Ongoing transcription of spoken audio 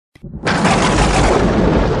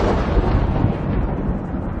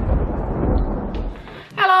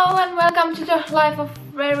welcome to the life of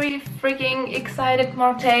very freaking excited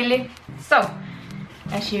Morteili. So,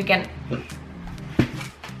 as you can...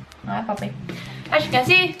 Hi puppy. As you can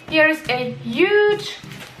see, here is a huge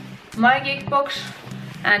My Geek Box,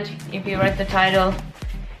 and if you read the title,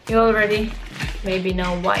 you already maybe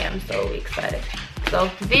know why I'm so excited.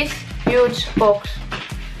 So this huge box,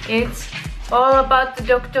 it's all about the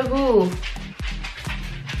Doctor Who.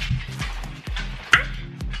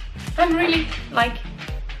 I'm really like...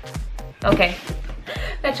 Okay,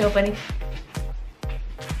 let's open it.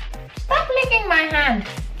 Stop licking my hand.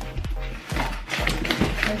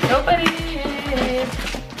 Let's open it.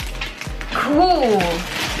 Cool.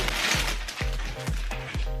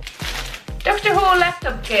 Doctor Who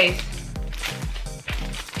laptop case.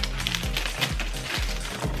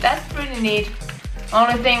 That's pretty neat.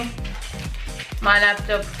 Only thing, my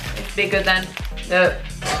laptop is bigger than the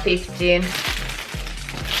 15.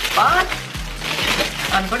 But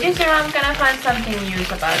I'm pretty sure I'm gonna find something to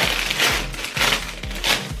use about it.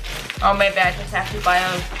 Or maybe I just have to buy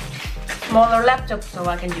a smaller laptop so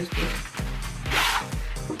I can use this.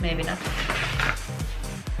 Maybe not.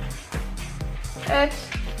 It's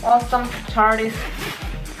awesome TARDIS.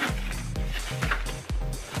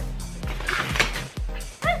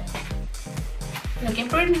 Looking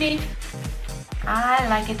pretty neat. I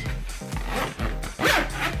like it.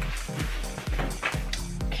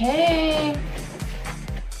 Okay.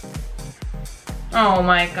 Oh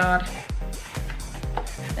my god.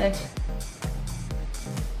 It's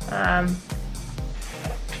I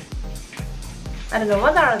don't know,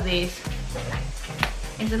 what are these?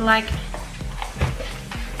 Is it like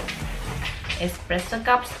espresso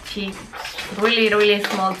cups, tea, really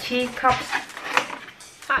small tea cups?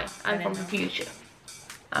 Hi, I'm from the future.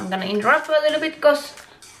 I'm gonna interrupt a little bit because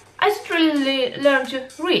I should really learn to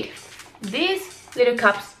read. These little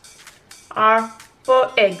cups are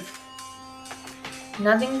for eggs.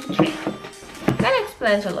 Nothing to drink. That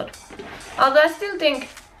explains a lot. Although I still think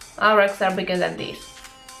our eggs are bigger than these.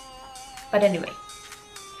 But anyway,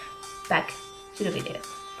 back to the video.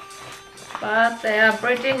 But they are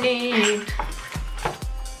pretty neat.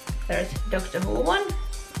 There's Doctor Who one.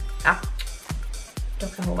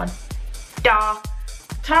 Doctor Who one.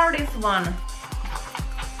 TARDIS one.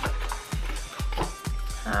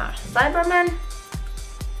 Cyberman.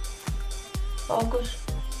 Focus.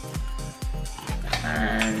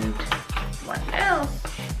 And what else?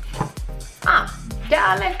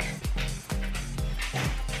 Dalek.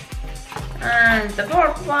 And the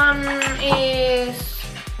fourth one is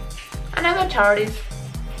another TARDIS.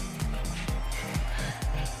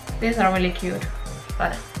 These are really cute,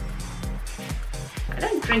 but I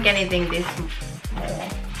don't drink anything this more.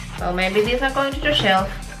 So maybe these are going to the shelf.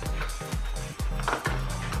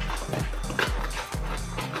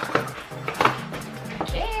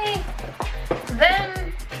 Okay.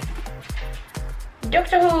 Then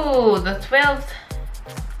Doctor Who, the 12th,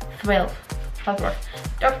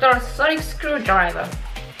 Dr. Sonic Screwdriver.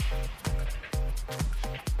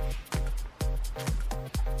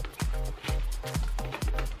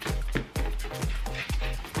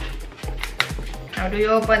 How do you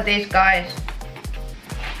open these guys?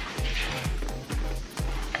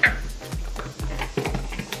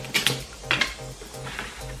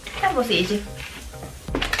 That was easy.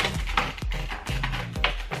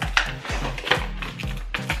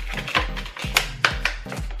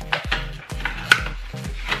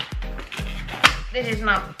 This is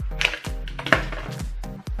not.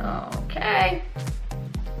 Okay.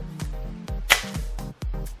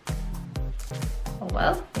 Oh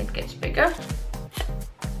well, it gets bigger.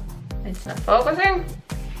 It's not focusing.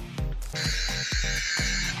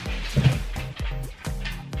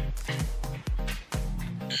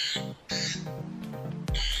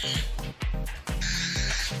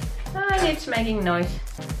 And it's making noise.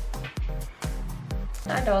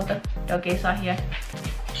 And all the doggies are here.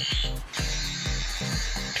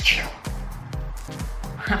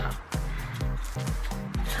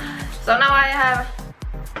 So now I have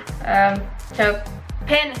the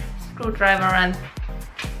pen screwdriver and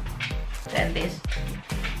then this.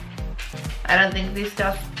 I don't think this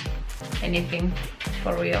does anything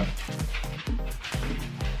for real.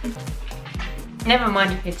 Never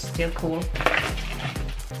mind, it's still cool.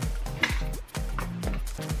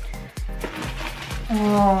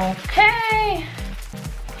 Okay.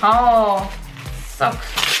 Oh, socks.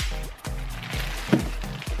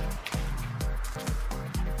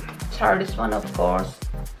 TARDIS one, of course.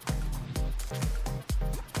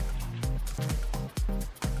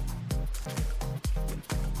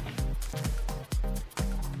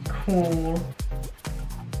 Cool.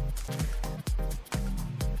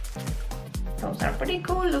 Those are pretty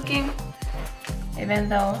cool looking, even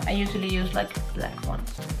though I usually use like black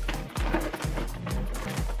ones.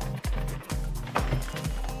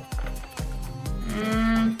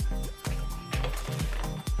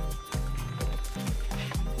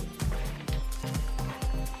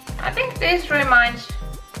 I think this reminds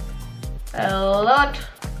a lot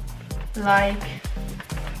like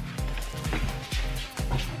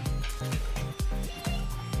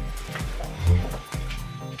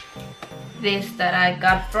this that I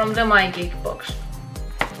got from the My Geek Box.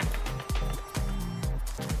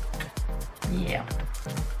 Yeah,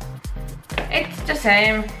 it's the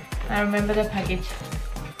same. I remember the package.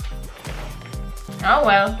 Oh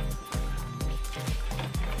well.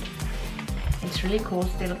 It's really cool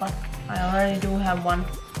still, but I already do have one.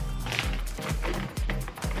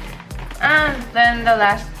 And then the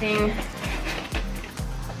last thing,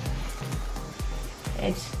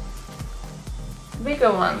 it's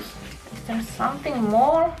bigger ones. Is there something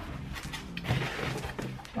more?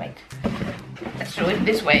 Wait, let's do it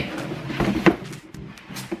this way.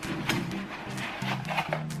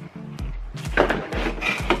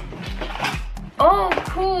 Oh,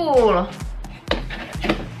 cool!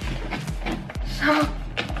 So,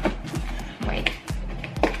 wait.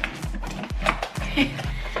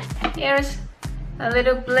 Here's a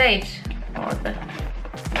little plate for the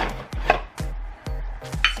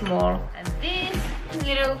small, and these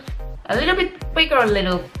a little bit bigger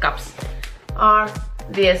little cups are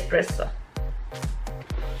the espresso.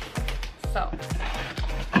 So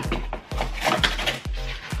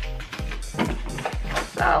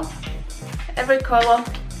every color.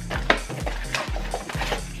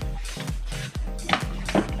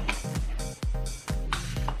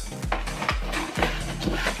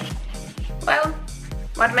 Well,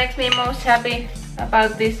 what makes me most happy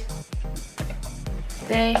about this,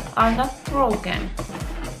 they are not broken.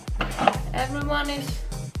 Everyone is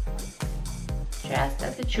just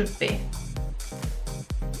as it should be.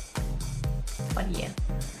 But yeah,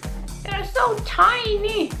 they're so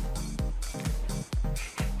tiny,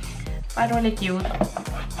 but really cute.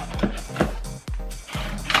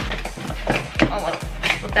 Oh well,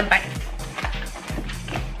 put them back.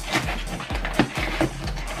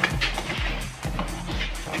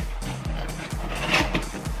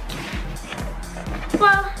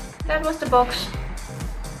 Well, that was the box.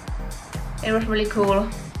 It was really cool,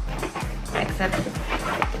 except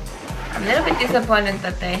I'm a little bit disappointed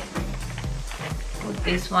that they put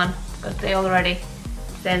this one, because they already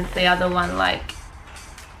sent the other one like,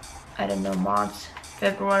 I don't know, March,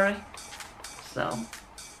 February, so,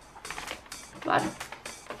 but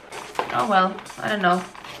oh well, I don't know.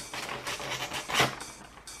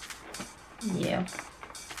 Yeah,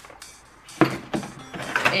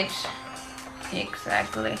 it's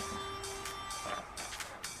exactly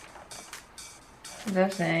the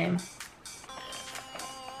same.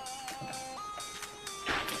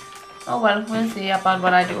 Oh well, we'll see about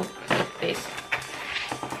what I do with this.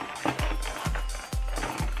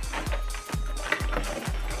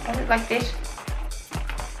 Was it like this?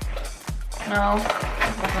 No,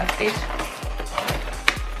 it was like this.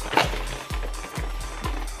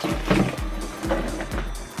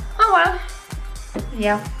 Oh well,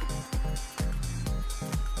 yeah.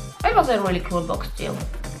 It was a really cool box still.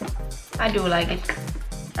 I do like it,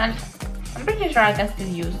 and I'm pretty sure I can still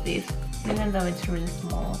use this, even though it's really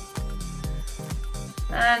small.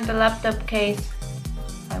 And the laptop case,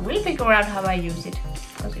 I will figure out how I use it,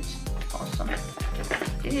 because it's awesome.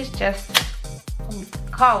 This is just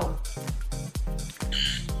a cow.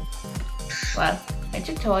 Well, it's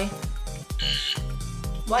a toy.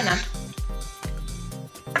 Why not?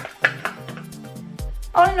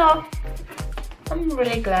 All in all, I'm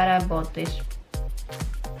really glad I bought this.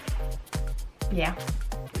 Yeah,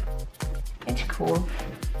 it's cool.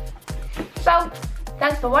 So,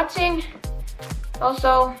 thanks for watching.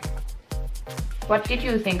 Also, what did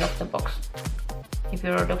you think of the box? If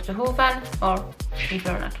you're a Doctor Who fan, or if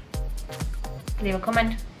you're not, leave a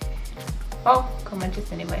comment. Oh, comment it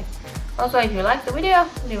anyway. Also, if you like the video,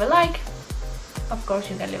 leave a like. Of course,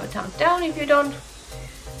 you can leave a thumbs down if you don't.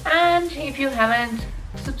 And if you haven't,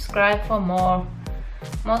 subscribe for more.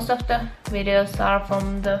 Most of the videos are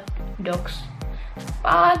from the dogs,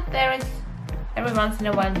 but there is every once in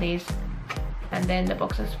a while these, and then the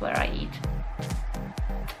boxes where I eat.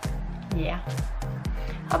 Yeah.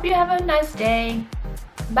 Hope you have a nice day.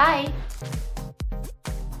 Bye.